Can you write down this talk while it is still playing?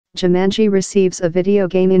Jumanji receives a video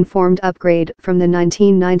game-informed upgrade from the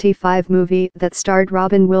 1995 movie that starred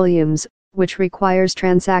Robin Williams, which requires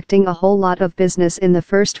transacting a whole lot of business in the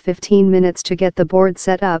first 15 minutes to get the board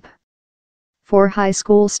set up. 4 high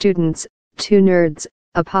school students, 2 nerds,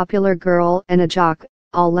 a popular girl and a jock,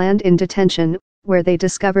 all land in detention, where they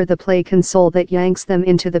discover the play console that yanks them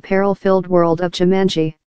into the peril-filled world of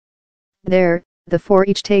Jumanji. There, the 4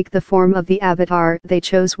 each take the form of the avatar they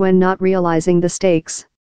chose when not realizing the stakes.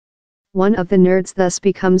 One of the nerds thus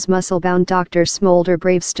becomes muscle-bound Dr. Smolder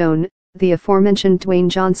Bravestone, the aforementioned Dwayne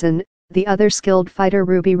Johnson, the other skilled fighter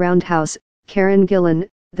Ruby Roundhouse, Karen Gillan,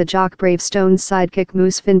 the jock Bravestone's sidekick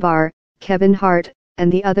Moose Finbar, Kevin Hart,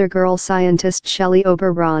 and the other girl scientist Shelley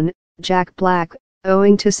Oberon, Jack Black,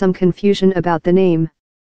 owing to some confusion about the name.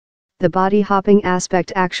 The body-hopping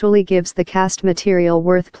aspect actually gives the cast material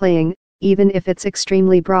worth playing, even if it's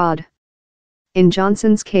extremely broad. In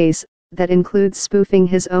Johnson's case, that includes spoofing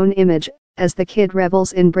his own image, as the kid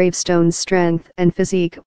revels in Bravestone's strength and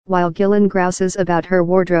physique, while Gillan grouses about her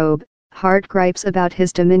wardrobe, Hart gripes about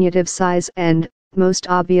his diminutive size and, most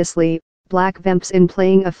obviously, Black vamps in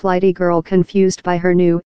playing a flighty girl confused by her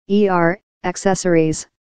new, accessories.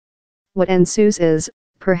 What ensues is,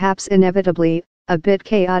 perhaps inevitably, a bit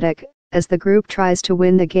chaotic, as the group tries to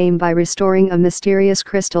win the game by restoring a mysterious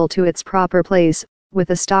crystal to its proper place, with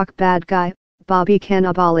a stock bad guy, Bobby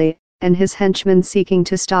Cannavale, and his henchmen seeking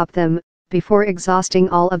to stop them, before exhausting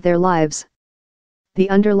all of their lives. The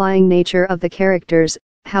underlying nature of the characters,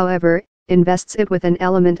 however, invests it with an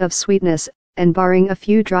element of sweetness, and barring a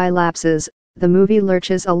few dry lapses, the movie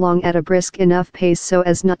lurches along at a brisk enough pace so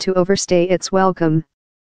as not to overstay its welcome.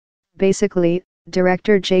 Basically,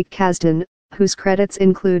 director Jake Kasdan, whose credits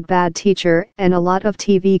include Bad Teacher and a lot of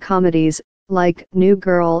TV comedies, like New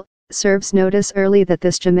Girl, serves notice early that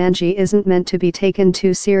this Jumanji isn't meant to be taken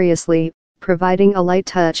too seriously, providing a light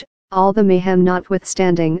touch, all the mayhem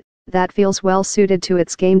notwithstanding, that feels well suited to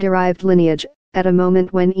its game-derived lineage, at a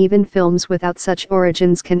moment when even films without such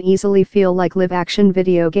origins can easily feel like live-action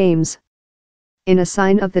video games. In a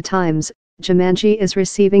sign of the times, Jumanji is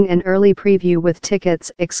receiving an early preview with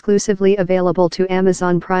tickets exclusively available to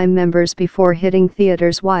Amazon Prime members before hitting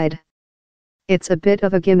theaters wide. It's a bit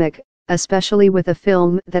of a gimmick, especially with a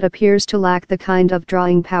film that appears to lack the kind of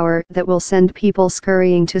drawing power that will send people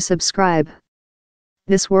scurrying to subscribe.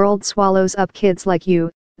 This world swallows up kids like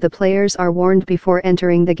you, the players are warned before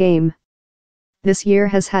entering the game. This year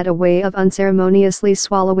has had a way of unceremoniously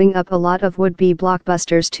swallowing up a lot of would-be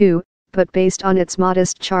blockbusters too, but based on its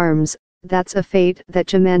modest charms, that's a fate that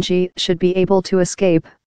Jumanji should be able to escape.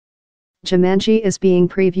 Jumanji is being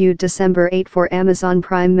previewed December 8 for Amazon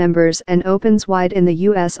Prime members and opens wide in the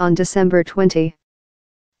US on December 20.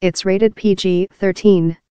 It's rated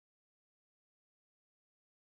PG-13.